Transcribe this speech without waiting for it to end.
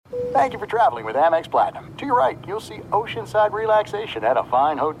Thank you for traveling with Amex Platinum. To your right, you'll see oceanside relaxation at a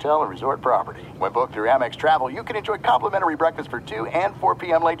fine hotel and resort property. When booked through Amex Travel, you can enjoy complimentary breakfast for 2 and 4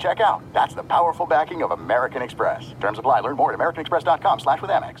 p.m. late checkout. That's the powerful backing of American Express. Terms apply. Learn more at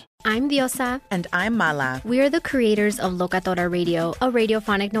americanexpress.com/withAmex. I'm Diosa. And I'm Mala. We are the creators of Locatora Radio, a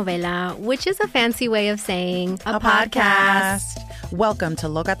radiophonic novela, which is a fancy way of saying a podcast. Welcome to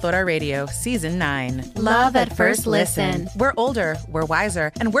Locatora Radio, Season 9. Love at first listen. We're older, we're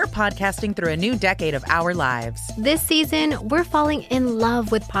wiser, and we're podcasting through a new decade of our lives. This season, we're falling in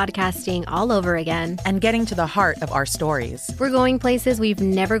love with podcasting all over again. And getting to the heart of our stories. We're going places we've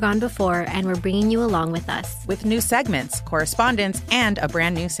never gone before, and we're bringing you along with us. With new segments, correspondence, and a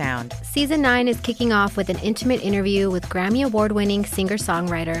brand new sound. Season 9 is kicking off with an intimate interview with Grammy Award-winning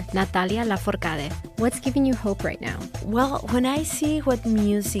singer-songwriter Natalia Lafourcade. What's giving you hope right now? Well, when I see what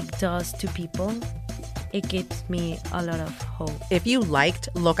music does to people, it gives me a lot of hope. If you liked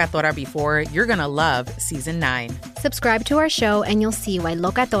Locatora before, you're going to love Season 9. Subscribe to our show and you'll see why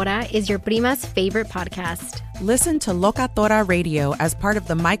Locatora is your prima's favorite podcast. Listen to Locatora Radio as part of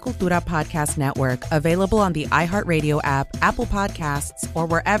the My Cultura Podcast Network, available on the iHeartRadio app, Apple Podcasts, or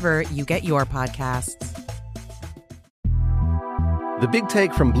wherever you get your podcasts. The Big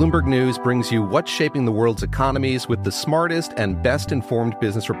Take from Bloomberg News brings you what's shaping the world's economies with the smartest and best-informed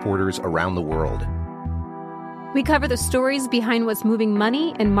business reporters around the world. We cover the stories behind what's moving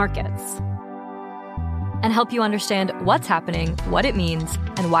money and markets, and help you understand what's happening, what it means,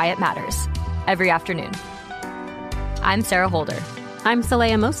 and why it matters every afternoon. I'm Sarah Holder. I'm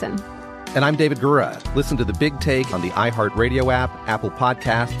Saleha Mohsen. And I'm David Gura. Listen to The Big Take on the iHeartRadio app, Apple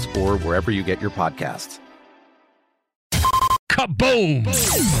Podcasts, or wherever you get your podcasts. Kaboom!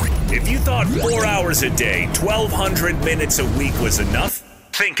 If you thought 4 hours a day, 1,200 minutes a week was enough,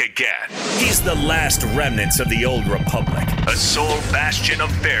 think again. He's the last remnants of the old republic, a sole bastion of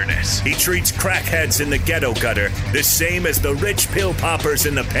fairness. He treats crackheads in the ghetto gutter the same as the rich pill poppers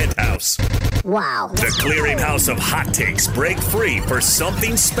in the penthouse. Wow. The clearinghouse of hot takes break free for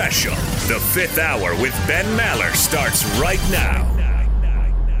something special. The Fifth Hour with Ben Maller starts right now.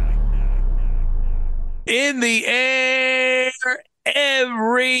 In the air,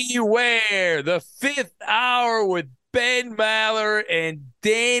 everywhere. The Fifth Hour with Ben Maller and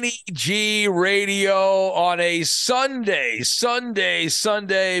Danny G Radio on a Sunday,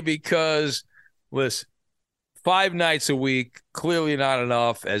 because, listen, 5 nights a week, clearly not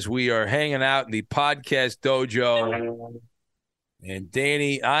enough, as we are hanging out in the podcast dojo. And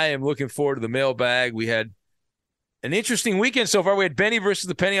Danny, I am looking forward to the mailbag. We had an interesting weekend so far. We had Benny versus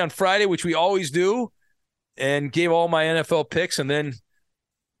the Penny on Friday, which we always do, and gave all my NFL picks. And then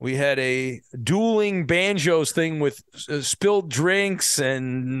we had a dueling banjos thing with spilled drinks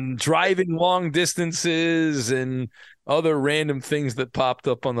and driving long distances and other random things that popped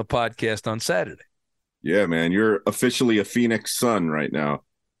up on the podcast on Saturday. Yeah, man, you're officially a Phoenix Sun right now.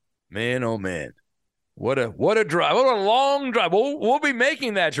 Man, oh man, what a drive! What a long drive. We'll be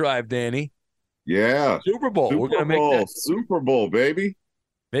making that drive, Danny. Yeah, Super Bowl. We're gonna make that Super Bowl, baby.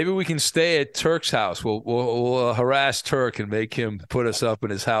 Maybe we can stay at Turk's house. We'll harass Turk and make him put us up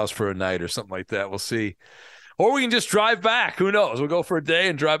in his house for a night or something like that. We'll see. Or we can just drive back. Who knows? We'll go for a day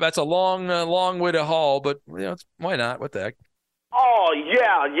and drive. That's a long way to haul, but why not? What the heck? Oh,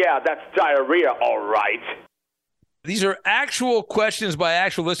 yeah, that's diarrhea, all right. These are actual questions by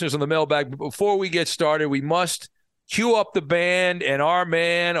actual listeners on the mailbag. But before we get started, we must cue up the band and our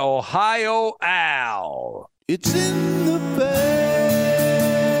man, Ohio Al. It's in the bag.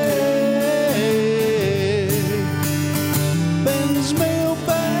 Ben's mailbag.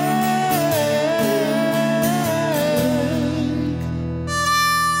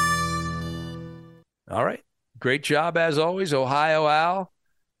 All right. Great job, as always, Ohio Al.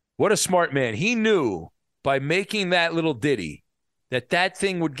 What a smart man. He knew by making that little ditty that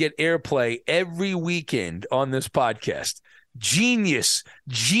thing would get airplay every weekend on this podcast. Genius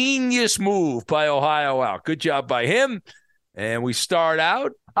move by Ohio Al. Good job by him. And we start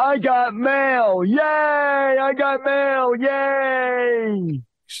out. I got mail. Yay! I got mail. Yay!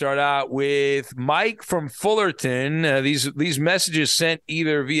 Start out with Mike from Fullerton. These messages sent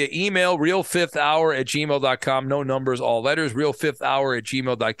either via email, realfifthhour@gmail.com, no numbers, all letters,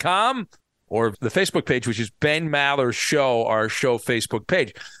 realfifthhour@gmail.com, or the Facebook page, which is Ben Maller Show, our show Facebook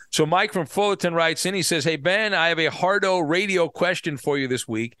page. So Mike from Fullerton writes in, he says, "Hey, Ben, I have a Hardo radio question for you this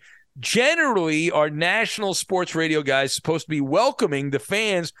week. Generally, are national sports radio guys supposed to be welcoming the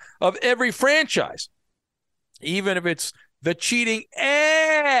fans of every franchise, even if it's the cheating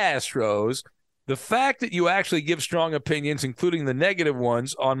Astros? The fact that you actually give strong opinions, including the negative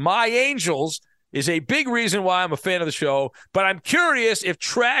ones, on my Angels is a big reason why I'm a fan of the show, but I'm curious if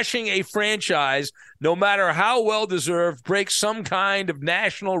trashing a franchise, no matter how well-deserved, breaks some kind of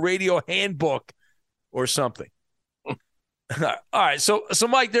national radio handbook or something. All right, so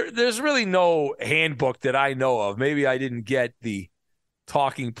Mike, there's really no handbook that I know of. Maybe I didn't get the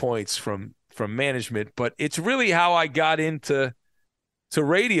talking points from management, but it's really how I got into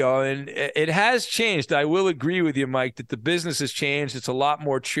radio, and it has changed. I will agree with you, Mike, that the business has changed. It's a lot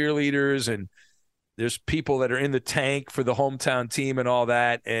more cheerleaders, and there's people that are in the tank for the hometown team and all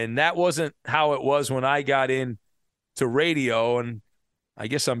that. And that wasn't how it was when I got into radio. And I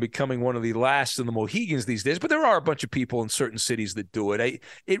guess I'm becoming one of the last in the Mohegans these days. But there are a bunch of people in certain cities that do it.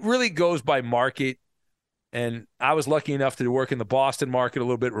 It really goes by market. And I was lucky enough to work in the Boston market a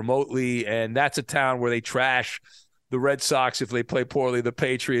little bit remotely. And that's a town where they trash the Red Sox if they play poorly, the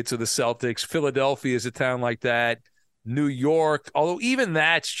Patriots or the Celtics. Philadelphia is a town like that. New York, although even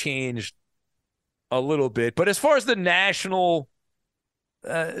that's changed a little bit. But as far as the national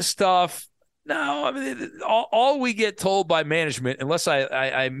stuff, no, I mean, all we get told by management, unless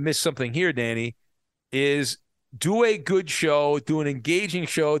I miss something here, Danny, is do a good show, do an engaging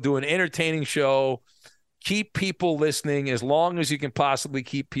show, do an entertaining show, keep people listening as long as you can possibly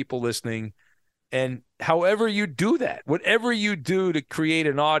keep people listening. And however you do that, whatever you do to create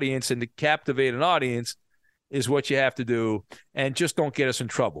an audience and to captivate an audience is what you have to do, and just don't get us in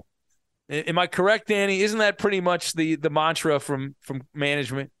trouble. Am I correct, Danny? Isn't that pretty much the mantra from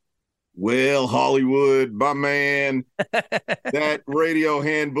management? Well, Hollywood, my man, that radio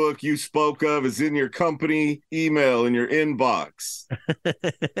handbook you spoke of is in your company email in your inbox.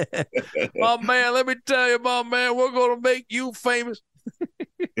 My man, let me tell you, my man, we're going to make you famous.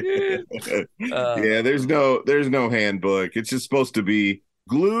 Yeah, there's no handbook. It's just supposed to be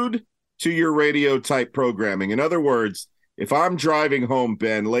glued to your radio type programming. In other words, if I'm driving home,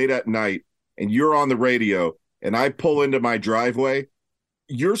 Ben, late at night, and you're on the radio, and I pull into my driveway,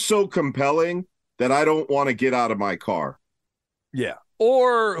 you're so compelling that I don't want to get out of my car. Yeah.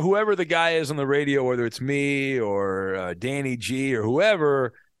 Or whoever the guy is on the radio, whether it's me or Danny G or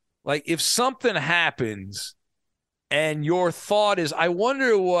whoever, like if something happens and your thought is, I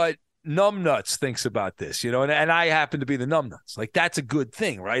wonder what Numbnuts thinks about this, and I happen to be the Numbnuts. Like that's a good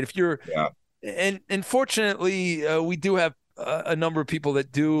thing, right? If you're, and fortunately, we do have a number of people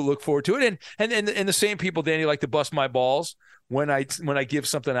that do look forward to it, and the same people, Danny, like to bust my balls when I give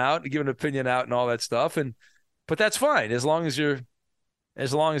something out, give an opinion out, and all that stuff. But that's fine as long as you're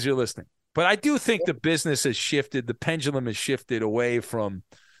listening. But I do think the business has shifted, the pendulum has shifted away from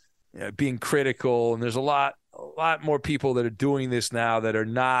being critical, and there's a lot more people that are doing this now that are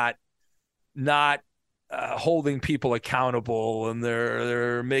not holding people accountable, and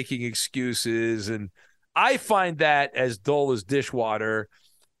they're making excuses. And I find that as dull as dishwater.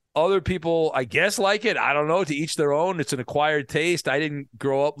 Other people, I guess, like it. I don't know. To each their own. It's an acquired taste. I didn't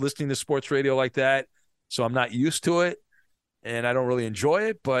grow up listening to sports radio like that, so I'm not used to it, and I don't really enjoy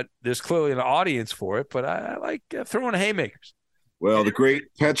it. But there's clearly an audience for it. But I like throwing haymakers. Well, the great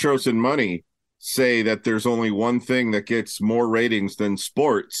Petros and Money say that there's only one thing that gets more ratings than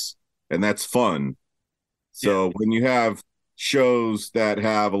sports, and that's fun. So when you have shows that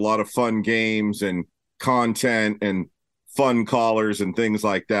have a lot of fun games and content and fun callers and things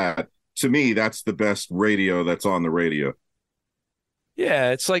like that, to me, that's the best radio that's on the radio.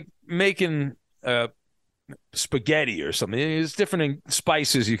 Yeah, it's like making spaghetti or something. There's different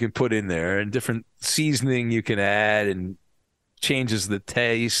spices you can put in there and different seasoning you can add, and changes the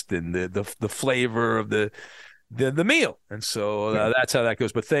taste and the flavor of the meal. And so that's how that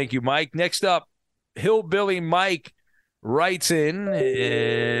goes. But thank you, Mike. Next up, Hillbilly Mike writes in,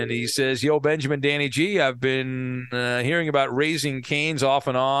 and he says, yo, Benjamin, Danny G, I've been hearing about Raising Cane's off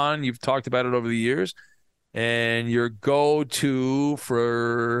and on. You've talked about it over the years, and your go-to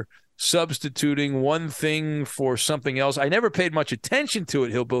for substituting one thing for something else. I never paid much attention to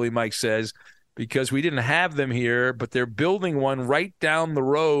it, Hillbilly Mike says, because we didn't have them here, but they're building one right down the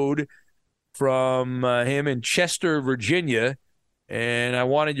road from him in Chester, Virginia, and I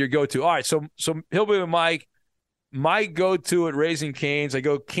wanted your go-to. All right, so Hillbilly Mike, my go-to at Raising Cane's, I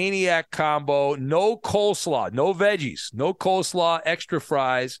go Caniac combo, no coleslaw, no veggies, no coleslaw, extra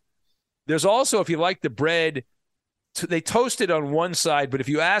fries. There's also, if you like the bread, they toast it on one side, but if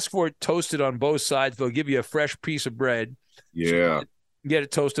you ask for it toasted on both sides, they'll give you a fresh piece of bread. Yeah. So get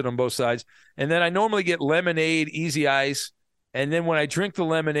it toasted on both sides. And then I normally get lemonade, easy ice. And then when I drink the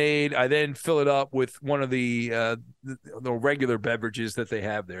lemonade, I then fill it up with one of the regular beverages that they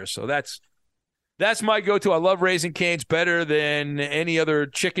have there. So that's my go-to. I love Raising Cane's better than any other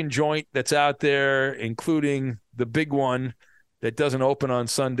chicken joint that's out there, including the big one that doesn't open on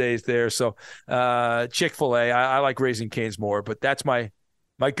Sundays there. So Chick-fil-A, I like Raising Cane's more, but that's my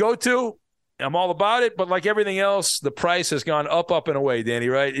go-to. I'm all about it, but like everything else, the price has gone up and away, Danny,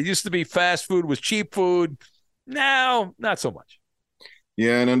 right? It used to be fast food was cheap food. Now, not so much.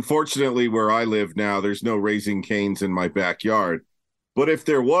 Yeah, and unfortunately, where I live now, there's no Raising Cane's in my backyard. But if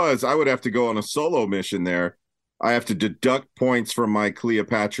there was, I would have to go on a solo mission there. I have to deduct points from my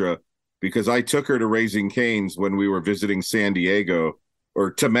Cleopatra because I took her to Raising Cane's when we were visiting San Diego,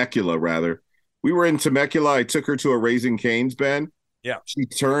 or Temecula, rather. We were in Temecula. I took her to a Raising Cane's, Ben. Yeah. She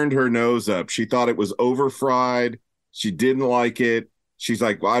turned her nose up. She thought it was over-fried. She didn't like it. She's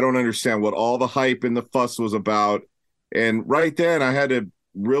like, well, I don't understand what all the hype and the fuss was about. And right then, I had to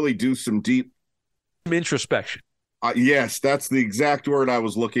really do some deep introspection. Yes, that's the exact word I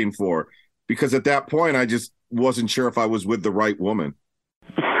was looking for. Because at that point, I just wasn't sure if I was with the right woman.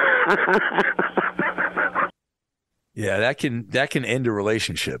 Yeah, that can end a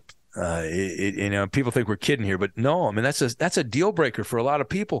relationship. People think we're kidding here, but no, I mean that's a deal breaker for a lot of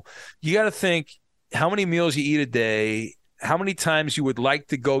people. You got to think how many meals you eat a day, how many times you would like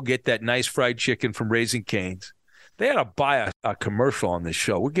to go get that nice fried chicken from Raising Cane's. They had to buy a commercial on this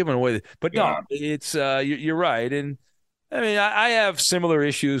show. We're giving away, but no, it's you're right. And I mean, I have similar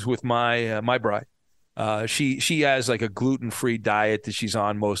issues with my bride. She has like a gluten-free diet that she's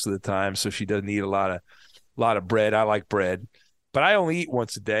on most of the time, so she doesn't eat a lot of bread. I like bread. But I only eat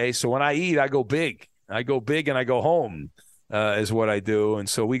once a day, so when I eat, I go big. I go big and I go home is what I do, and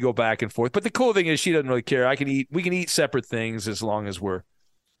so we go back and forth. But the cool thing is she doesn't really care. We can eat separate things as long as we're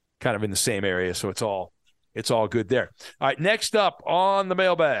kind of in the same area, so it's all good there. All right, next up on the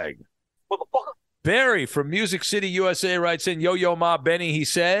mailbag, Barry from Music City, USA writes in, Yo Ma Benny, he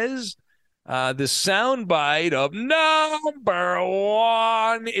says, the soundbite of number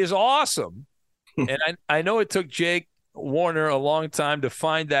one is awesome. And I know it took Jake Warner a long time to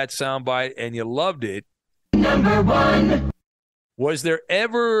find that soundbite, and you loved it. Number one. Was there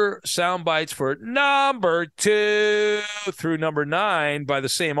ever soundbites for number 2 through number 9 by the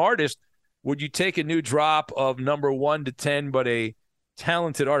same artist? Would you take a new drop of number 1 to 10, but a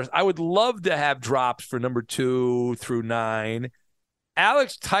talented artist? I would love to have drops for number 2 through 9.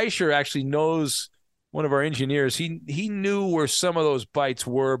 Alex Teicher actually knows, one of our engineers. He knew where some of those bites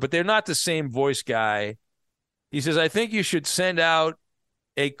were, but they're not the same voice guy. He says, I think you should send out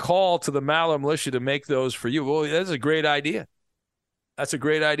a call to the Maller Militia to make those for you. Well, that's a great idea. That's a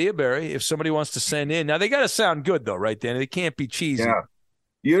great idea, Barry, if somebody wants to send in. Now, they got to sound good, though, right, Danny? They can't be cheesy. Yeah.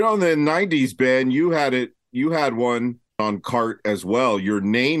 You know, in the 90s, Ben, you had one on cart as well, your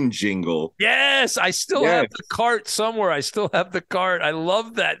name jingle. Yes, I still have the cart somewhere. I still have the cart. I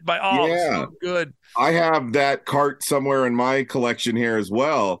love that. So good. I have that cart somewhere in my collection here as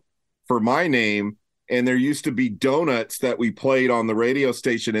well for my name. And there used to be donuts that we played on the radio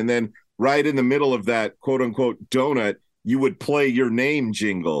station. And then right in the middle of that quote unquote donut, you would play your name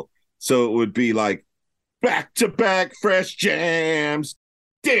jingle. So it would be like back to back fresh jams,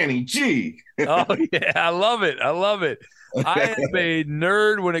 Danny G. Oh, yeah. I love it. I am a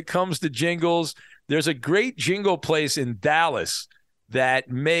nerd when it comes to jingles. There's a great jingle place in Dallas that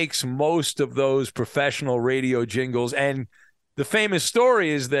makes most of those professional radio jingles. And the famous story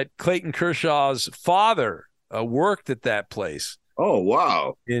is that Clayton Kershaw's father worked at that place. Oh,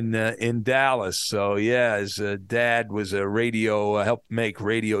 wow. In Dallas. So, yeah, his dad was a helped make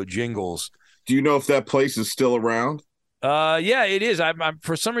radio jingles. Do you know if that place is still around? Yeah, it is. I'm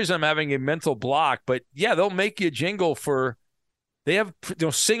for some reason I'm having a mental block, but yeah, they'll make you a jingle for. They have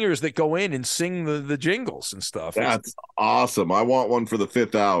singers that go in and sing the jingles and stuff. That's awesome. I want one for the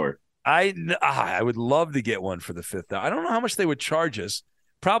 5th hour. I would love to get one for the 5th hour. I don't know how much they would charge us.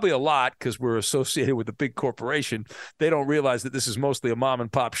 Probably a lot because we're associated with a big corporation. They don't realize that this is mostly a mom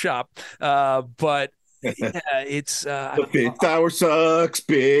and pop shop. But yeah, it's the 5th hour sucks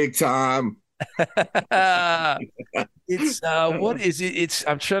big time. It's what is it? It's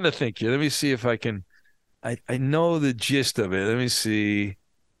I'm trying to think here. Let me see if I can. I know the gist of it. Let me see.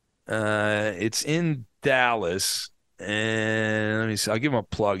 It's in Dallas, and let me see. I'll give them a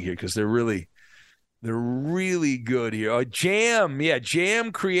plug here because they're really good here.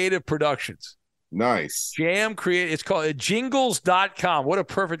 Jam Creative Productions. Nice. Jam Creative. It's called jingles.com. What a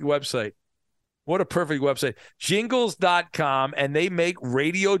perfect website. Jingles.com, and they make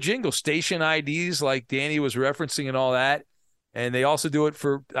radio jingles, station IDs like Danny was referencing and all that. And they also do it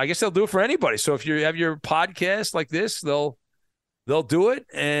for, I guess they'll do it for anybody. So if you have your podcast like this, they'll do it,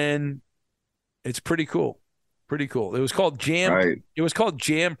 and it's pretty cool. It was called Jam. Right. It was called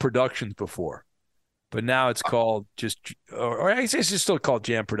Jam Productions before. but now it's called just, or I guess it's just still called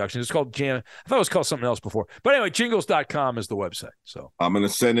Jam Productions. It's called Jam. I thought it was called something else before. But anyway, jingles.com is the website. So I'm going to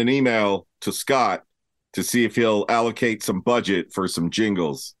send an email to Scott to see if he'll allocate some budget for some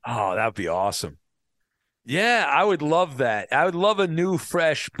jingles. Oh, that'd be awesome. Yeah, I would love that. I would love a new,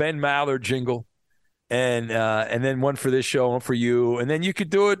 fresh Ben Maller jingle. And then one for this show, one for you, and then you could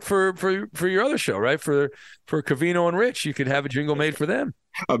do it for your other show, right? For Covino and Rich, you could have a jingle made for them.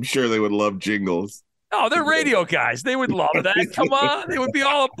 I'm sure they would love jingles. Oh, they're radio guys. They would love that. Come on, they would be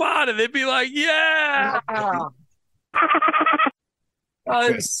all about it. They'd be like, "Yeah, oh,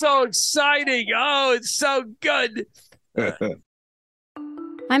 it's so exciting! Oh, it's so good."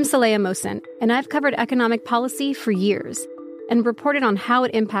 I'm Saleha Mohsen, and I've covered economic policy for years and reported on how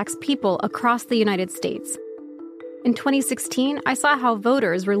it impacts people across the United States. In 2016, I saw how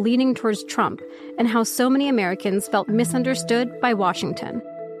voters were leaning towards Trump and how so many Americans felt misunderstood by Washington.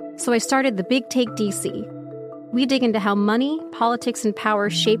 So I started the Big Take DC. We dig into how money, politics, and power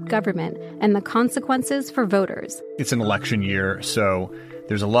shape government and the consequences for voters. It's an election year, so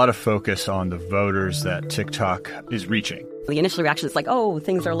there's a lot of focus on the voters that TikTok is reaching. The initial reaction is like, oh,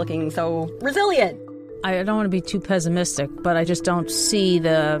 things are looking so resilient. I don't want to be too pessimistic, but I just don't see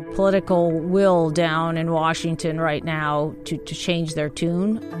the political will down in Washington right now to change their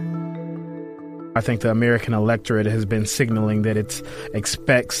tune. I think the American electorate has been signaling that it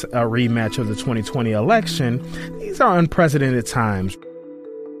expects a rematch of the 2020 election. These are unprecedented times.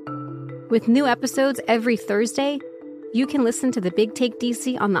 With new episodes every Thursday, you can listen to the Big Take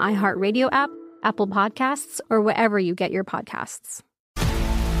DC on the iHeartRadio app, Apple Podcasts, or wherever you get your podcasts.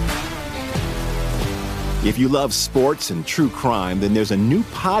 If you love sports and true crime, then there's a new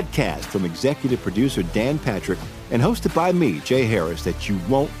podcast from executive producer Dan Patrick and hosted by me, Jay Harris, that you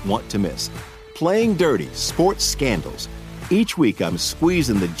won't want to miss. Playing Dirty: Sports Scandals. Each week, I'm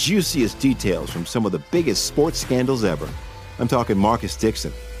squeezing the juiciest details from some of the biggest sports scandals ever. I'm talking Marcus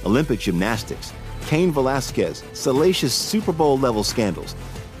Dixon, Olympic gymnastics, Cain Velasquez, salacious Super Bowl-level scandals.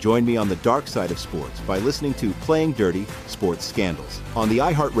 Join me on the dark side of sports by listening to Playing Dirty: Sports Scandals on the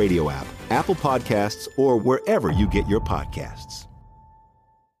iHeartRadio app, Apple Podcasts, or wherever you get your podcasts.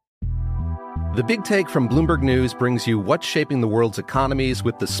 The Big Take from Bloomberg News brings you what's shaping the world's economies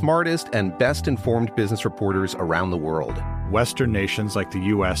with the smartest and best-informed business reporters around the world. Western nations like the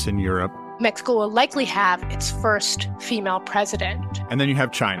U.S. and Europe. Mexico will likely have its first female president. And then you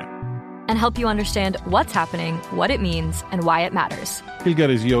have China. And help you understand what's happening, what it means, and why it matters. He'll get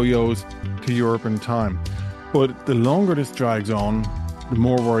his yo-yos to Europe in time. But the longer this drags on, the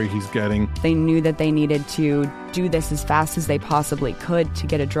more worry he's getting. They knew that they needed to do this as fast as they possibly could to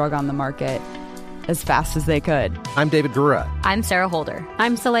get a drug on the market as fast as they could. I'm David Gura. I'm Sarah Holder.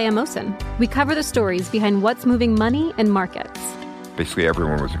 I'm Saleha Mohsen. We cover the stories behind what's moving money and markets. Basically,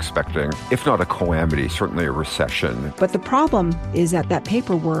 everyone was expecting, if not a calamity, certainly a recession. But the problem is that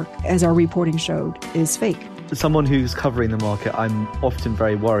paperwork, as our reporting showed, is fake. As someone who's covering the market, I'm often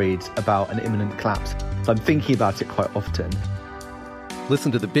very worried about an imminent collapse. So I'm thinking about it quite often.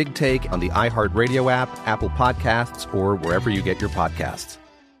 Listen to The Big Take on the iHeartRadio app, Apple Podcasts, or wherever you get your podcasts.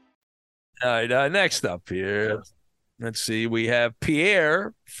 All right, next up here, let's see. We have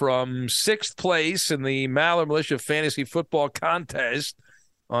Pierre from 6th place in the Maller Militia Fantasy Football Contest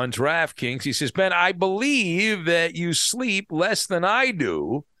on DraftKings. He says, Ben, I believe that you sleep less than I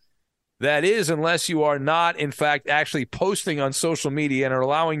do. That is, unless you are not, in fact, actually posting on social media and are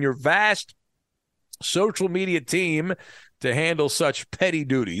allowing your vast social media team to handle such petty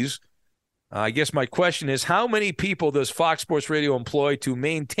duties. I guess my question is, how many people does Fox Sports Radio employ to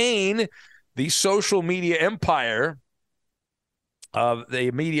maintain the social media empire of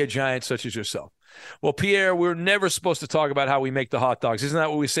the media giants such as yourself? Well, Pierre, we're never supposed to talk about how we make the hot dogs. Isn't that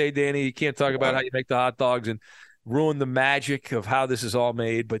what we say, Danny? You can't talk about how you make the hot dogs and ruin the magic of how this is all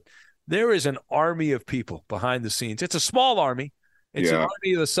made. But there is an army of people behind the scenes. It's a small army. It's an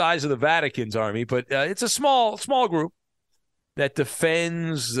army the size of the Vatican's army, but it's a small group that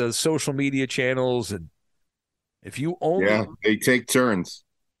defends the social media channels. And if you only they take turns.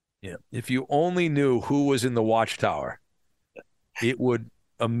 Yeah, if you only knew who was in the watchtower, it would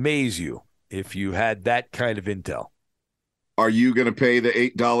amaze you if you had that kind of intel. Are you going to pay the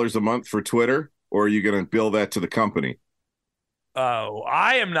 $8 a month for Twitter, or are you going to bill that to the company?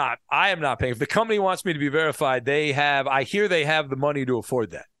 I am not paying. If the company wants me to be verified, I hear they have the money to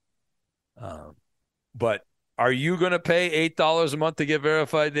afford that. But are you going to pay $8 a month to get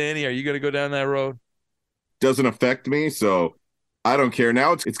verified, Danny? Are you going to go down that road? Doesn't affect me, so I don't care.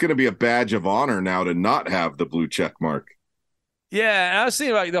 Now it's going to be a badge of honor now to not have the blue check mark. Yeah, and I was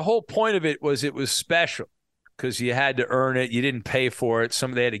thinking about the whole point of it was special because you had to earn it. You didn't pay for it.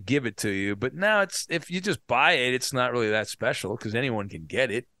 Somebody had to give it to you. But now if you just buy it, it's not really that special because anyone can get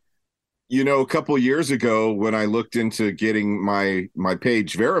it. You know, a couple of years ago when I looked into getting my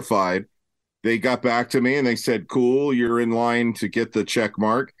page verified, they got back to me and they said, cool, you're in line to get the check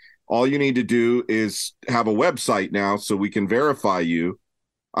mark. All you need to do is have a website now so we can verify you.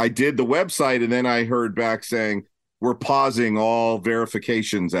 I did the website and then I heard back saying, we're pausing all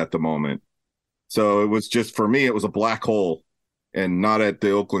verifications at the moment. So it was just, for me, it was a black hole and not at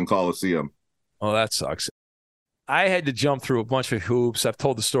the Oakland Coliseum. Oh, that sucks. I had to jump through a bunch of hoops. I've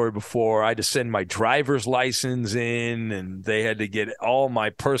told the story before. I had to send my driver's license in, and they had to get all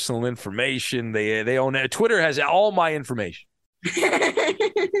my personal information. They own it. Twitter has all my information.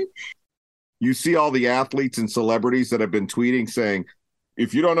 You see all the athletes and celebrities that have been tweeting saying,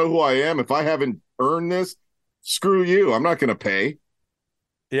 if you don't know who I am, if I haven't earned this, screw you. I'm not going to pay.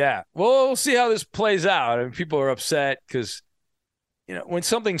 Yeah. Well, we'll see how this plays out. I mean, people are upset because, when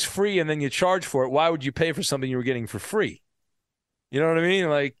something's free and then you charge for it, why would you pay for something you were getting for free? You know what I mean?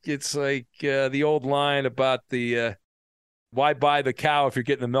 Like, it's like the old line about the why buy the cow if you're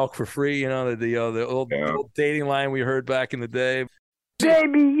getting the milk for free? The old dating line we heard back in the day.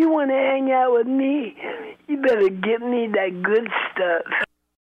 Baby, you want to hang out with me? You better get me that good stuff.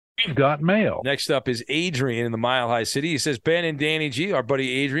 You've got mail. Next up is Adrian in the Mile High City. He says, Ben and Danny G, our buddy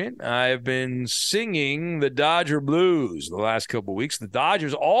Adrian, I've been singing the Dodger blues the last couple of weeks. The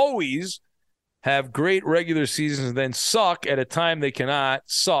Dodgers always have great regular seasons and then suck at a time they cannot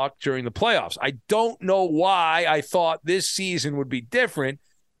suck during the playoffs. I don't know why I thought this season would be different.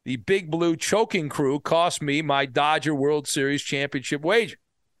 The Big Blue choking crew cost me my Dodger World Series championship wager.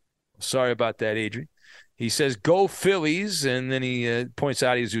 Sorry about that, Adrian. He says, go Phillies, and then he points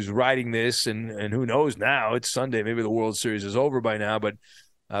out he's writing this, and who knows now? It's Sunday. Maybe the World Series is over by now, but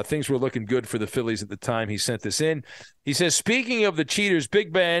things were looking good for the Phillies at the time he sent this in. He says, speaking of the cheaters,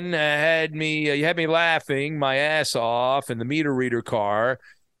 Big Ben had me laughing my ass off in the meter reader car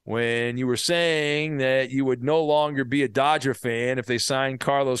when you were saying that you would no longer be a Dodger fan if they signed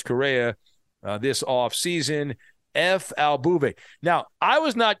Carlos Correa this offseason. F. Altuve. Now, I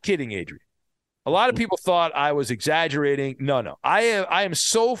was not kidding, Adrian. A lot of people thought I was exaggerating. No. I am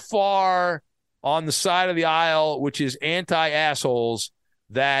so far on the side of the aisle, which is anti-assholes,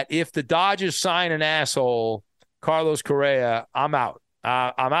 that if the Dodgers sign an asshole, Carlos Correa, I'm out.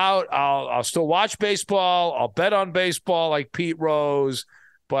 I'm out. I'll still watch baseball. I'll bet on baseball like Pete Rose,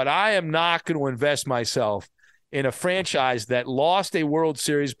 but I am not going to invest myself in a franchise that lost a World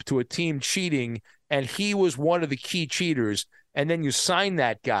Series to a team cheating, and he was one of the key cheaters, and then you sign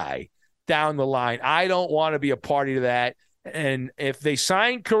that guy down the line. I don't want to be a party to that. And if they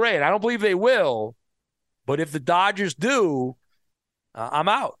sign Correa, and I don't believe they will, but if the Dodgers do, I'm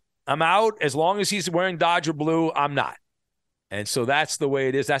out. I'm out. As long as he's wearing Dodger blue, I'm not. And so that's the way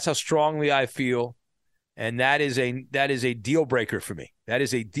it is. That's how strongly I feel. And that is a deal breaker for me. That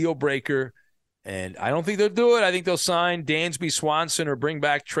is a deal breaker. And I don't think they'll do it. I think they'll sign Dansby Swanson or bring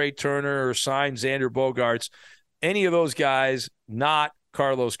back Trey Turner or sign Xander Bogaerts. Any of those guys, not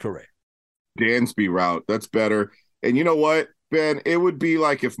Carlos Correa. Dansby route. That's better. And you know what, Ben? It would be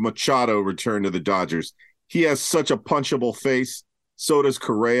like if Machado returned to the Dodgers. He has such a punchable face. So does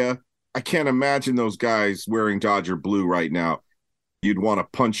Correa. I can't imagine those guys wearing Dodger blue right now. You'd want to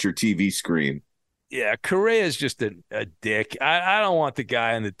punch your TV screen. Yeah, Correa is just a dick. I don't want the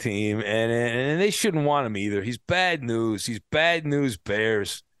guy on the team, and they shouldn't want him either. He's bad news. He's bad news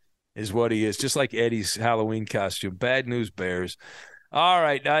Bears is what he is, just like Eddie's Halloween costume. Bad news Bears. All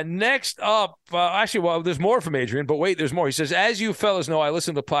right, next up, there's more from Adrian, but wait, there's more. He says, as you fellas know, I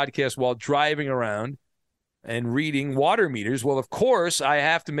listen to the podcast while driving around and reading water meters. Well, of course, I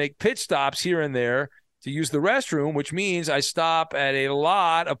have to make pit stops here and there to use the restroom, which means I stop at a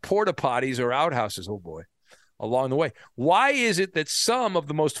lot of porta potties or outhouses, along the way. Why is it that some of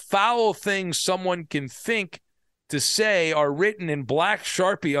the most foul things someone can think to say are written in black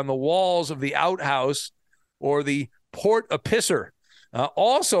Sharpie on the walls of the outhouse or the port-a-pisser?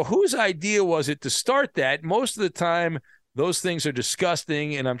 Also, whose idea was it to start that? Most of the time, those things are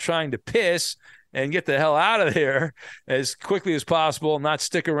disgusting, and I'm trying to piss and get the hell out of there as quickly as possible, not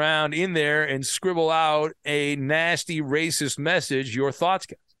stick around in there and scribble out a nasty racist message. Your thoughts,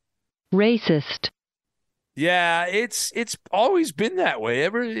 guys? Racist. Yeah, it's always been that way.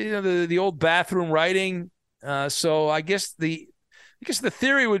 The old bathroom writing. So I guess the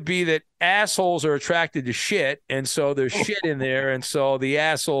theory would be that assholes are attracted to shit, and so there's shit in there, and so the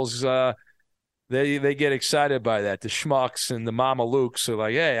assholes they get excited by that. The schmucks and the Mama Lukes are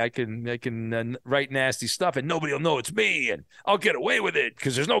like, hey, I can write nasty stuff, and nobody will know it's me, and I'll get away with it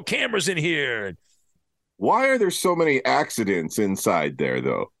because there's no cameras in here. Why are there so many accidents inside there,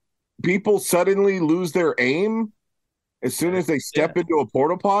 though? People suddenly lose their aim as soon as they step into a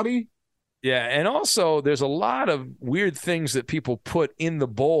porta potty? Yeah, and also there's a lot of weird things that people put in the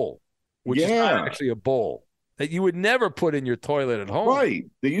bowl, which is not actually a bowl, that you would never put in your toilet at home. Right.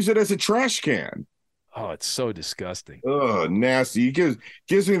 They use it as a trash can. Oh, it's so disgusting. Oh, nasty. He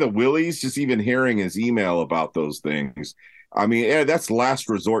gives me the willies just even hearing his email about those things. I mean, that's last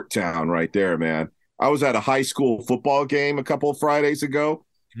resort town right there, man. I was at a high school football game a couple of Fridays ago.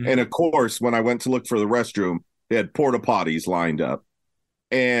 And of course, when I went to look for the restroom, they had porta potties lined up.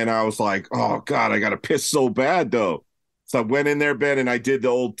 And I was like, oh, God, I got to piss so bad, though. So I went in there, Ben, and I did the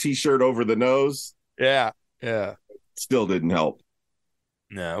old T-shirt over the nose. Yeah. Still didn't help.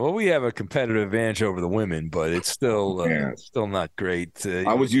 No, well, we have a competitive advantage over the women, but it's still still not great.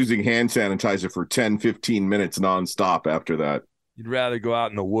 I was using hand sanitizer for 10, 15 minutes nonstop after that. You'd rather go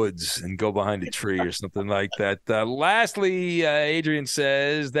out in the woods and go behind a tree or something like that. Lastly, Adrian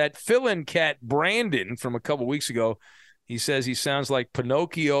says that fill-in cat Brandon from a couple weeks ago, he says he sounds like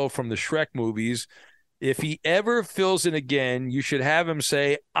Pinocchio from the Shrek movies. If he ever fills in again, you should have him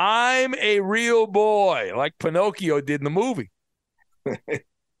say, "I'm a real boy," like Pinocchio did in the movie.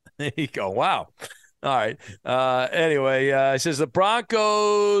 There you go. Wow. All right. Anyway, it says the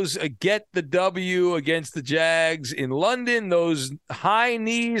Broncos get the W against the Jags in London. Those high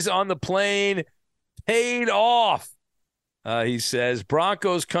knees on the plane paid off. He says,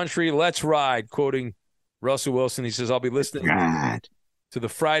 Broncos country, let's ride. Quoting Russell Wilson. He says, I'll be listening to the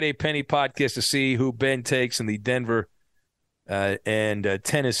Friday Penny podcast to see who Ben takes in the Denver and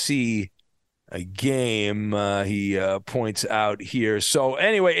Tennessee game, he points out here. So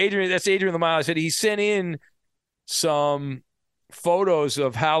anyway, Adrian, that's Adrian Lamile. I said he sent in some photos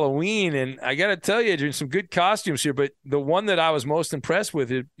of Halloween, and I got to tell you, Adrian, some good costumes here, but the one that I was most impressed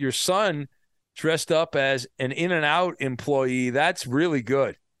with is your son dressed up as an In-N-Out employee. That's really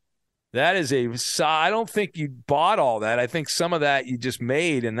good. That is I don't think you bought all that. I think some of that you just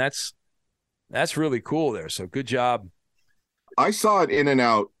made, and that's really cool there. So good job. I saw an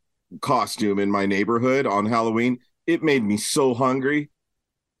In-N-Out costume in my neighborhood on Halloween. It made me so hungry.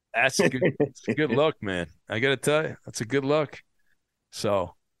 That's a good look, man. I got to tell you, that's a good look.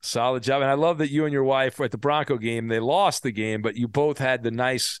 So solid job. And I love that you and your wife were at the Bronco game. They lost the game, but you both had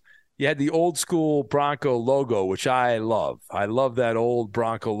you had the old school Bronco logo, which I love. I love that old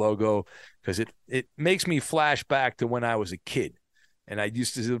Bronco logo because it makes me flash back to when I was a kid. And I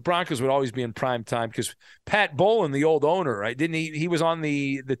used to, the Broncos would always be in prime time because Pat Bowlen, the old owner, right? Didn't he was on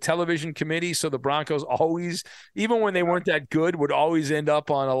the television committee. So the Broncos always, even when they weren't that good, would always end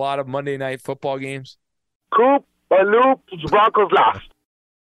up on a lot of Monday night football games. Coop or loop, Broncos lost.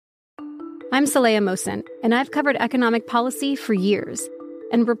 I'm Saleha Mohsen, and I've covered economic policy for years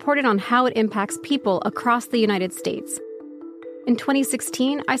and reported on how it impacts people across the United States. In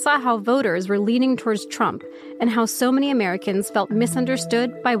 2016, I saw how voters were leaning towards Trump and how so many Americans felt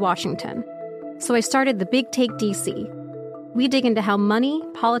misunderstood by Washington. So I started the Big Take DC. We dig into how money,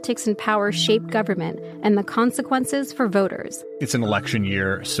 politics, and power shape government and the consequences for voters. It's an election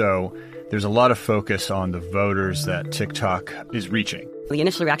year, so there's a lot of focus on the voters that TikTok is reaching. The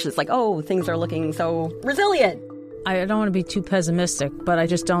initial reaction is like, oh, things are looking so resilient. I don't want to be too pessimistic, but I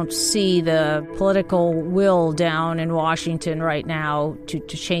just don't see the political will down in Washington right now to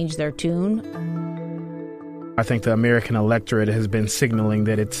change their tune. I think the American electorate has been signaling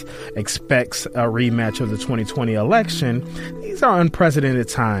that it expects a rematch of the 2020 election. These are unprecedented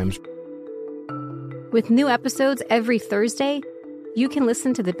times. With new episodes every Thursday, you can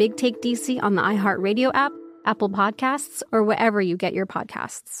listen to the Big Take DC on the iHeartRadio app, Apple Podcasts, or wherever you get your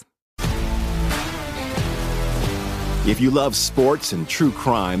podcasts. If you love sports and true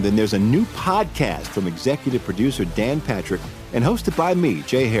crime, then there's a new podcast from executive producer Dan Patrick and hosted by me,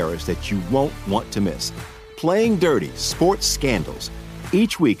 Jay Harris, that you won't want to miss. Playing Dirty: Sports Scandals.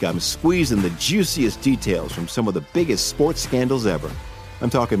 Each week, I'm squeezing the juiciest details from some of the biggest sports scandals ever.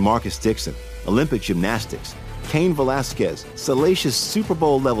 I'm talking Marcus Dixon, Olympic gymnastics, Cain Velasquez, salacious Super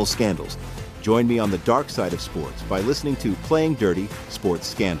Bowl-level scandals. Join me on the dark side of sports by listening to Playing Dirty: Sports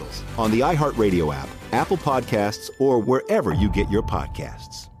Scandals on the iHeartRadio app, Apple Podcasts, or wherever you get your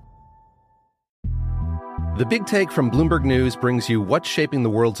podcasts. The Big Take from Bloomberg News brings you what's shaping the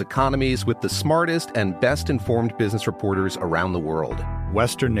world's economies with the smartest and best-informed business reporters around the world.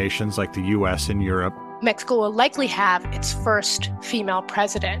 Western nations like the U.S. and Europe. Mexico will likely have its first female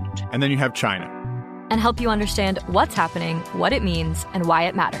president. And then you have China. And help you understand what's happening, what it means, and why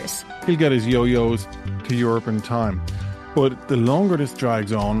it matters. He'll get his yo-yos to Europe in time. But the longer this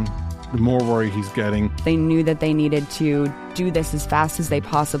drags on, the more worried he's getting. They knew that they needed to do this as fast as they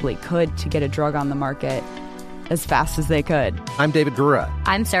possibly could to get a drug on the market as fast as they could. I'm David Gura.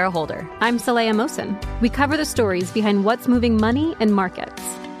 I'm Sarah Holder. I'm Saleha Mohsen. We cover the stories behind what's moving money and markets.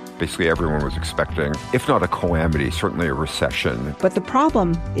 Basically, everyone was expecting, if not a calamity, certainly a recession. But the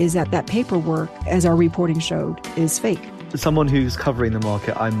problem is that paperwork, as our reporting showed, is fake. As someone who's covering the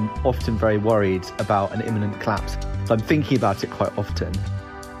market, I'm often very worried about an imminent collapse. So I'm thinking about it quite often.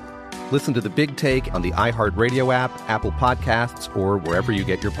 Listen to The Big Take on the iHeartRadio app, Apple Podcasts, or wherever you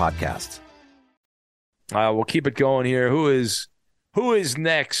get your podcasts. We'll keep it going here. Who is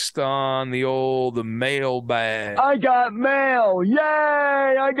next on the mailbag? I got mail. Yay!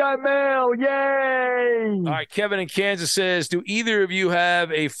 I got mail. Yay! All right, Kevin in Kansas says, do either of you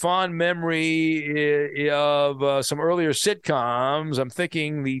have a fond memory of some earlier sitcoms? I'm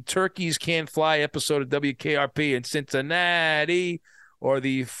thinking the Turkeys Can't Fly episode of WKRP in Cincinnati or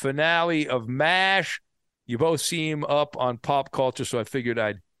the finale of MASH. You both seem up on pop culture, so I figured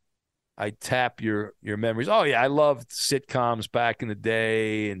I'd tap your memories. Oh, yeah, I loved sitcoms back in the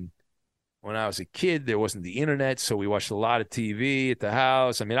day. And when I was a kid, there wasn't the internet, so we watched a lot of TV at the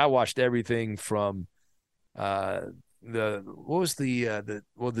house. I mean, I watched everything from the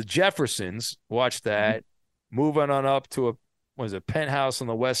Jeffersons, watched that. Moving on up to Penthouse on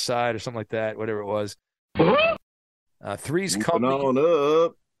the West Side or something like that, whatever it was. Three's Company. On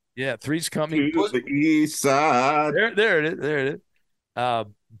up. Yeah, Three's Company. To the East Side. There it is.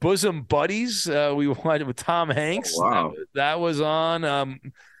 Bosom Buddies, we watched with Tom Hanks. Oh, wow. That was on.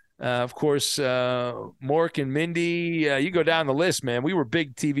 Of course, Mork and Mindy. You go down the list, man. We were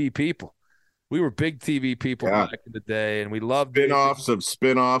big TV people. Back in the day, and we loved spinoffs of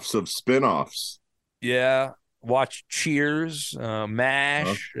spinoffs of spinoffs. Yeah, watch Cheers,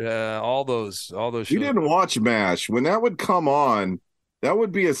 MASH, all those shows. We didn't watch MASH. When that would come on, that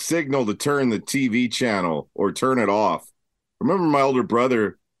would be a signal to turn the TV channel or turn it off. I remember my older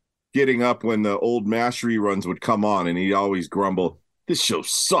brother getting up when the old MASH reruns would come on, and he'd always grumble, "This show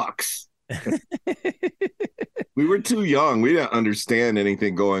sucks." We were too young. We didn't understand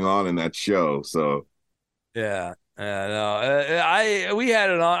anything going on in that show. So, yeah, no, we had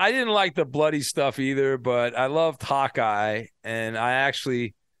it on. I didn't like the bloody stuff either, but I loved Hawkeye, and I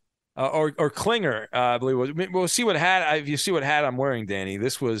actually, or Klinger, I believe it was. We'll see what hat. If you see what hat I'm wearing, Danny,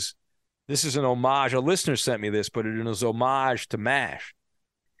 this is an homage. A listener sent me this, but it was homage to MASH.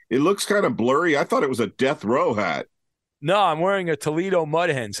 It looks kind of blurry. I thought it was a Death Row hat. No, I'm wearing a Toledo Mud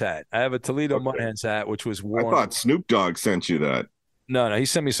Hens hat. I have a Toledo Mud Hens hat, which was worn. I thought Snoop Dogg sent you that. No, he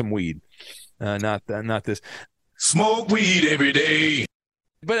sent me some weed. Not this. Smoke weed every day.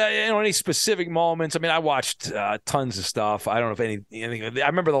 But any specific moments? I mean, I watched tons of stuff. I don't know if anything. I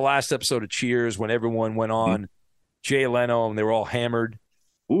remember the last episode of Cheers when everyone went on Jay Leno and they were all hammered.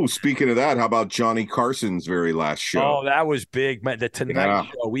 Ooh, speaking of that, how about Johnny Carson's very last show? Oh, that was big, man. The Tonight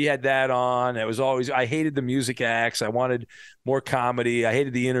Show, we had that on. It was always, I hated the music acts. I wanted more comedy. I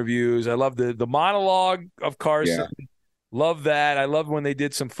hated the interviews. I loved the monologue of Carson. Yeah. Loved that. I loved when they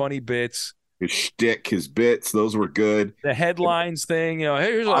did some funny bits. His shtick, his bits, those were good. The headlines thing,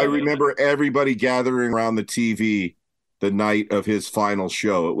 I remember everybody gathering around the TV the night of his final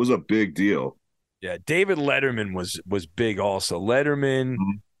show. It was a big deal. Yeah, David Letterman was big also. Letterman,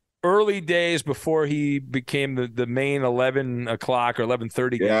 early days before he became the main 11 o'clock or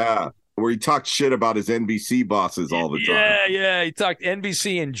 11:30 guy. Yeah, where he talked shit about his NBC bosses all the time. Yeah, he talked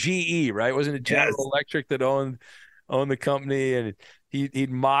NBC and GE, right? Wasn't it General Electric that owned the company? And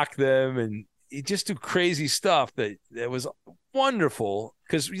he'd mock them, and he'd just do crazy stuff that was wonderful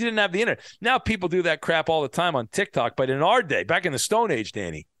because you didn't have the internet. Now people do that crap all the time on TikTok, but in our day, back in the Stone Age,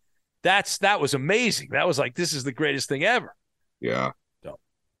 Danny, that was amazing. That was like, this is the greatest thing ever. Yeah. So.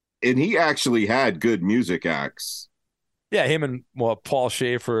 And he actually had good music acts. Yeah, him and Paul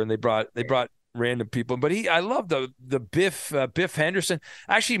Schaefer, and they brought random people. But I love the Biff Henderson.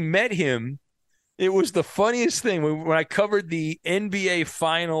 I actually met him. It was the funniest thing when I covered the NBA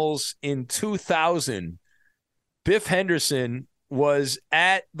Finals in 2000. Biff Henderson was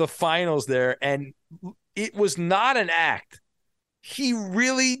at the finals there, and it was not an act. He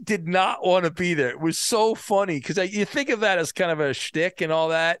really did not want to be there. It was so funny because you think of that as kind of a shtick and all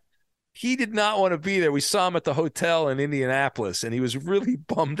that. He did not want to be there. We saw him at the hotel in Indianapolis, and he was really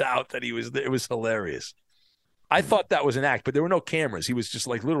bummed out that he was there. It was hilarious. I thought that was an act, but there were no cameras. He was just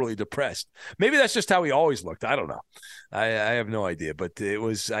like literally depressed. Maybe that's just how he always looked. I don't know. I have no idea, but it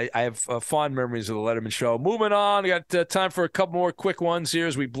was. I have fond memories of the Letterman show. Moving on, I got time for a couple more quick ones here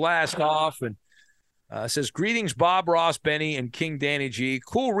as we blast off. And says, greetings, Bob Ross, Benny, and King Danny G.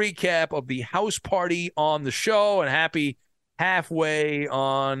 Cool recap of the house party on the show, and happy halfway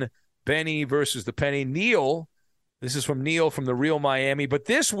on Benny versus the Penny. Neil, this is from Neil from the Real Miami. But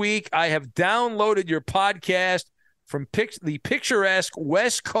this week, I have downloaded your podcast from the picturesque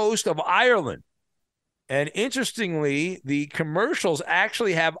west coast of Ireland. And interestingly, the commercials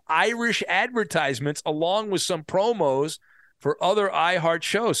actually have Irish advertisements along with some promos for other iHeart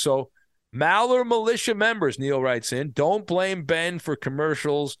shows. So Maller Militia members, Neil writes in, don't blame Ben for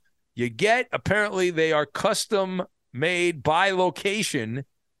commercials you get. Apparently, they are custom made by location.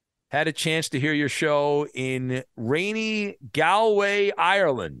 Had a chance to hear your show in rainy Galway,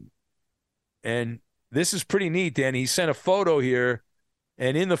 Ireland. And this is pretty neat, Dan. He sent a photo here.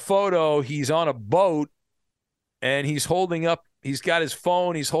 And in the photo, he's on a boat. And he's got his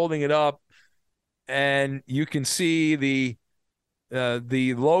phone, he's holding it up, and you can see the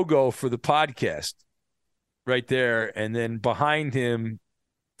logo for the podcast right there. And then behind him,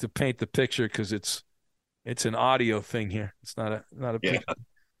 to paint the picture, because it's an audio thing here. It's not a picture.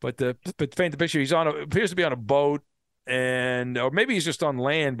 But to paint the picture, appears to be on a boat, or maybe he's just on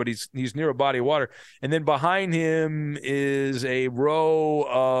land, but he's near a body of water. And then behind him is a row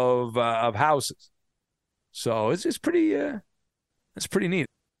of houses. So it's pretty neat.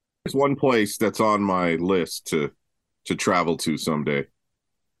 There's one place that's on my list to travel to someday.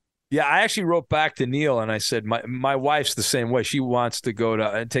 Yeah, I actually wrote back to Neil and I said my wife's the same way. She wants to go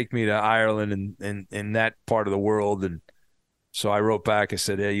and take me to Ireland and in that part of the world. And so I wrote back. I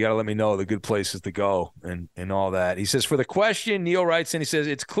said, "Yeah, you got to let me know the good places to go and all that." He says, for the question, Neil writes in. He says,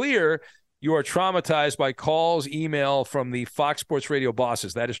 "It's clear you are traumatized by calls, email from the Fox Sports Radio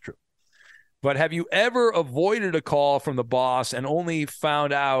bosses. That is true. But have you ever avoided a call from the boss and only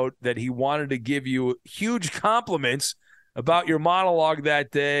found out that he wanted to give you huge compliments about your monologue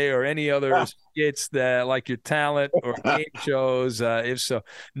that day or any other skits that like your talent or game shows? If so,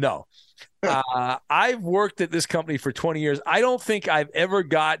 no. I've worked at this company for 20 years. I don't think I've ever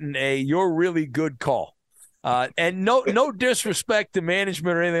gotten you're really good call. And no disrespect to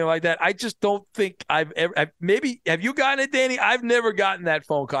management or anything like that. I just don't think I've ever. Maybe have you gotten it, Danny? I've never gotten that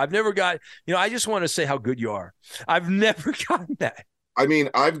phone call. I've never got. I just want to say how good you are. I've never gotten that. I mean,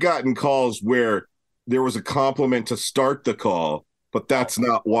 I've gotten calls where there was a compliment to start the call, but that's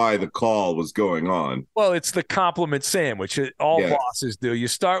not why the call was going on. Well, it's the compliment sandwich. All bosses do. You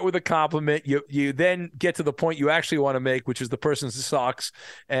start with a compliment. You then get to the point you actually want to make, which is the person sucks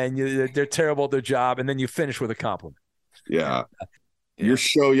and they're terrible at their job, and then you finish with a compliment. Yeah. Your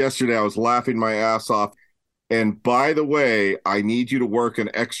show yesterday, I was laughing my ass off. And by the way, I need you to work an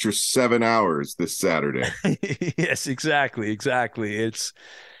extra 7 hours this Saturday. Yes, exactly.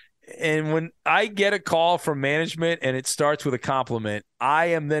 And when I get a call from management and it starts with a compliment, I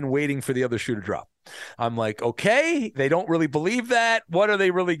am then waiting for the other shoe to drop. I'm like, okay, they don't really believe that. What are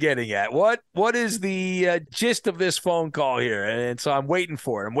they really getting at? What is the gist of this phone call here? And so I'm waiting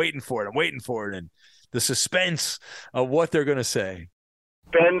for it. And the suspense of what they're going to say.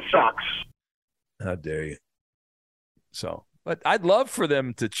 Ben sucks. How dare you? So, but I'd love for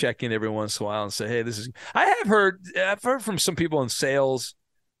them to check in every once in a while and say, hey, I've heard from some people in sales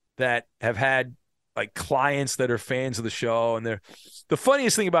that have had like clients that are fans of the show. And the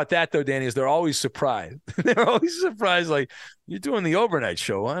funniest thing about that though, Danny, is they're always surprised. They're always surprised. Like, you're doing the overnight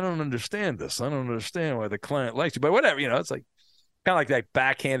show. I don't understand this. I don't understand why the client likes you, but whatever, it's like kind of like that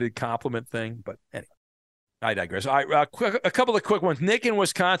backhanded compliment thing. But anyway, I digress. All right. A couple of quick ones. Nick in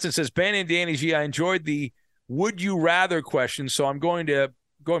Wisconsin says, Ben and Danny G, I enjoyed the would you rather question. So I'm going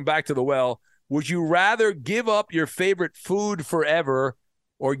back to the well. Would you rather give up your favorite food forever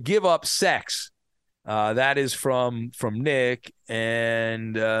or give up sex? That is from Nick.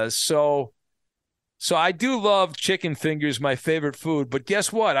 And so I do love chicken fingers, my favorite food. But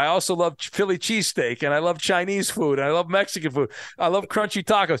guess what? I also love Philly cheesesteak, and I love Chinese food, and I love Mexican food. I love crunchy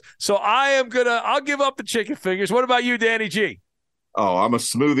tacos. So I'll give up the chicken fingers. What about you, Danny G? Oh, I'm a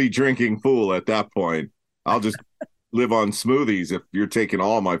smoothie drinking fool at that point. I'll just live on smoothies if you're taking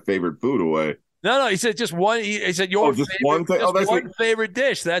all my favorite food away. No, he said just one. He said your just favorite, one thing. Just one favorite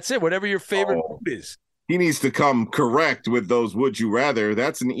dish. That's it. Whatever your favorite food is. He needs to come correct with those would you rather.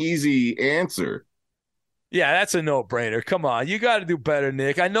 That's an easy answer. Yeah, that's a no-brainer. Come on. You got to do better,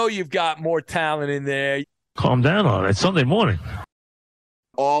 Nick. I know you've got more talent in there. Calm down on it. It's Sunday morning.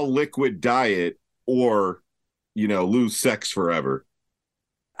 All liquid diet or, lose sex forever.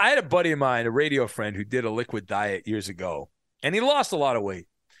 I had a buddy of mine, a radio friend, who did a liquid diet years ago, and he lost a lot of weight.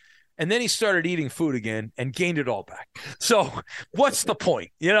 And then he started eating food again and gained it all back. So what's the point?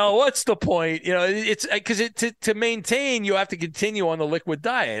 What's the point? It's because to maintain, you have to continue on the liquid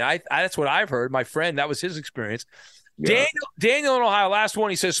diet. That's what I've heard. My friend, that was his experience. Daniel in Ohio, last one.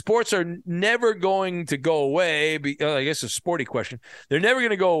 He says sports are never going to go away. I guess it's a sporty question. They're never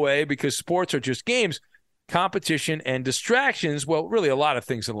going to go away because sports are just games, competition, and distractions. Well, really, a lot of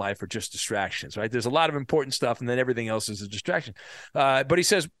things in life are just distractions, right? There's a lot of important stuff, and then everything else is a distraction. But he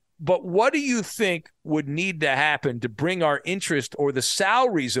says, but what do you think would need to happen to bring our interest or the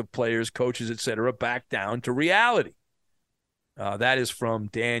salaries of players, coaches, et cetera, back down to reality? That is from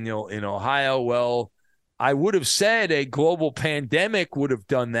Daniel in Ohio. Well, I would have said a global pandemic would have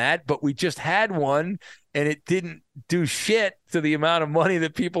done that, but we just had one, and it didn't do shit to the amount of money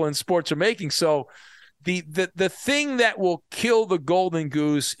that people in sports are making. So the thing that will kill the golden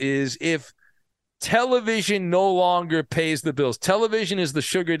goose is if television no longer pays the bills. Television is the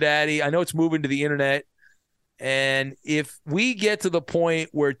sugar daddy. I know it's moving to the internet. And if we get to the point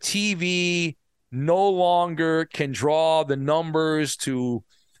where TV no longer can draw the numbers to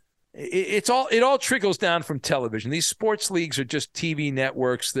it all trickles down from television. These sports leagues are just TV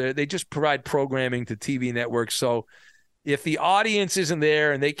networks. They just provide programming to TV networks. So if the audience isn't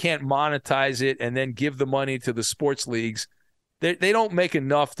there and they can't monetize it and then give the money to the sports leagues, they don't make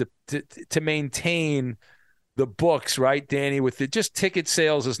enough to maintain the books, right, Danny? With just ticket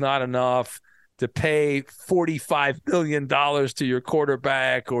sales is not enough to pay $45 million to your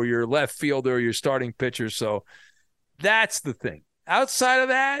quarterback or your left fielder or your starting pitcher. So that's the thing. Outside of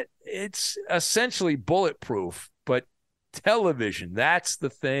that, it's essentially bulletproof. But television, that's the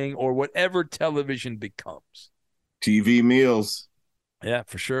thing, or whatever television becomes. TV meals. Yeah,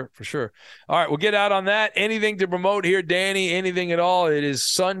 for sure. All right, we'll get out on that. Anything to promote here, Danny? Anything at all? It is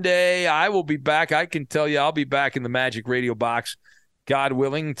Sunday. I will be back. I can tell you I'll be back in the Magic Radio box, God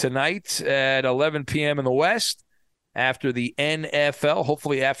willing, tonight at 11 p.m. in the West after the NFL,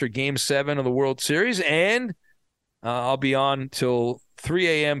 hopefully after Game 7 of the World Series. And I'll be on till 3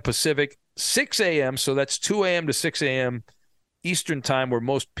 a.m. Pacific, 6 a.m. So that's 2 a.m. to 6 a.m. Eastern time where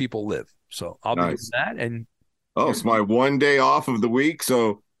most people live. So I'll be doing that. And it's my one day off of the week.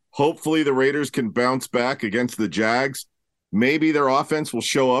 So hopefully the Raiders can bounce back against the Jags. Maybe their offense will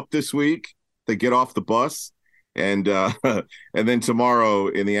show up this week. They get off the bus. And then tomorrow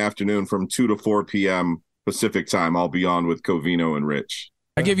in the afternoon from 2 to 4 p.m. Pacific time, I'll be on with Covino and Rich.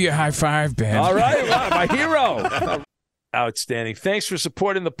 I give you a high five, Ben. All right, wow, my hero. Outstanding. Thanks for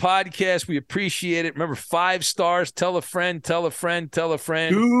supporting the podcast. We appreciate it. Remember, 5 stars. Tell a friend, tell a friend, tell a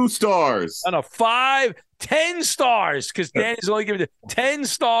friend. 2 stars. On a 5, 10 stars, because Danny's only giving it 10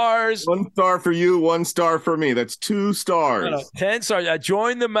 stars. 1 star for you, 1 star for me. That's 2 stars. No, 10 stars.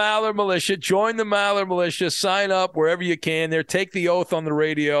 Join the Maller Militia. Join the Maller Militia. Sign up wherever you can there. Take the oath on the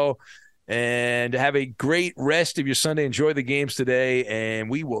radio. And have a great rest of your Sunday. Enjoy the games today. And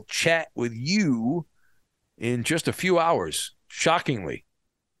we will chat with you in just a few hours. Shockingly.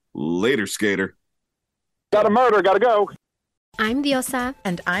 Later, skater. Got a murder. Gotta go. I'm Diosa.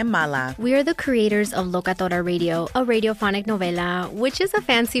 And I'm Mala. We are the creators of Locatora Radio, a radiophonic novela, which is a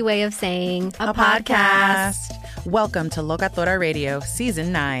fancy way of saying a podcast. Welcome to Locatora Radio,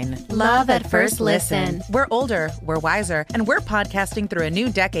 Season 9. Love at first listen. We're older, we're wiser, and we're podcasting through a new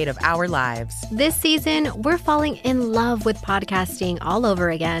decade of our lives. This season, we're falling in love with podcasting all over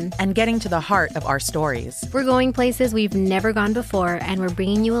again. And getting to the heart of our stories. We're going places we've never gone before, and we're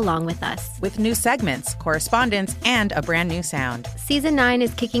bringing you along with us. With new segments, correspondence, and a brand new sound. Season 9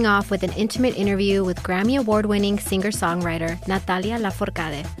 is kicking off with an intimate interview with Grammy Award-winning singer-songwriter Natalia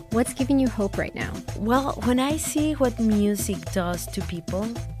Lafourcade. What's giving you hope right now? Well, when I see what music does to people,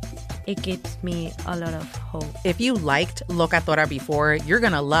 it gives me a lot of hope. If you liked Locatora before, you're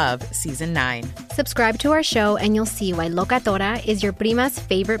going to love Season 9. Subscribe to our show and you'll see why Locatora is your prima's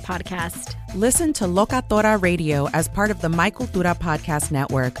favorite podcast. Listen to Locatora Radio as part of the My Cultura Podcast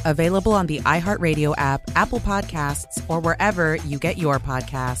Network, available on the iHeartRadio app, Apple Podcasts, or wherever you get your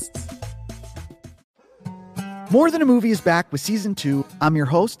podcasts. More Than a Movie is back with Season 2. I'm your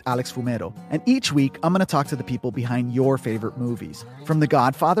host, Alex Fumero. And each week, I'm going to talk to the people behind your favorite movies. From The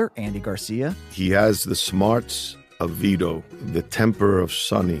Godfather, Andy Garcia. He has the smarts of Vito, the temper of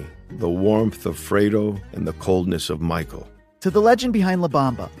Sonny, the warmth of Fredo, and the coldness of Michael. To the legend behind La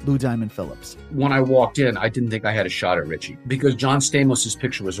Bamba, Lou Diamond Phillips. When I walked in, I didn't think I had a shot at Richie because John Stamos'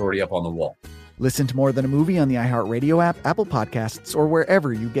 picture was already up on the wall. Listen to More Than a Movie on the iHeartRadio app, Apple Podcasts, or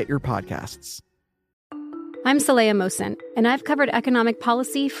wherever you get your podcasts. I'm Saleha Mohsen, and I've covered economic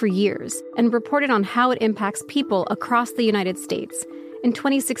policy for years and reported on how it impacts people across the United States. In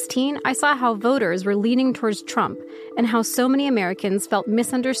 2016, I saw how voters were leaning towards Trump and how so many Americans felt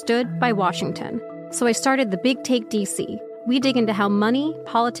misunderstood by Washington. So I started The Big Take DC, we dig into how money,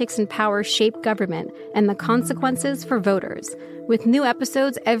 politics, and power shape government and the consequences for voters. With new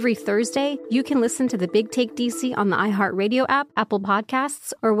episodes every Thursday, you can listen to The Big Take DC on the iHeartRadio app, Apple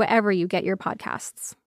Podcasts, or wherever you get your podcasts.